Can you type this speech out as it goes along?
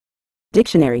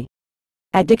Dictionary.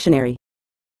 At dictionary.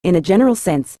 In a general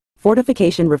sense,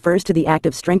 fortification refers to the act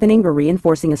of strengthening or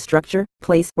reinforcing a structure,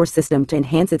 place, or system to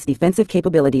enhance its defensive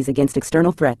capabilities against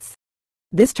external threats.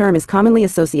 This term is commonly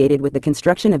associated with the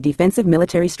construction of defensive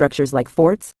military structures like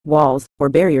forts, walls, or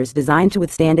barriers designed to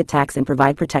withstand attacks and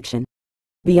provide protection.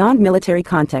 Beyond military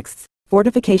contexts,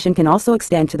 fortification can also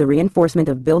extend to the reinforcement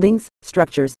of buildings,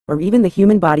 structures, or even the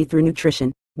human body through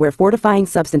nutrition, where fortifying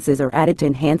substances are added to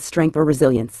enhance strength or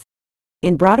resilience.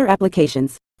 In broader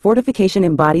applications, fortification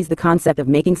embodies the concept of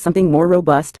making something more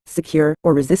robust, secure,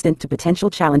 or resistant to potential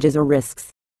challenges or risks.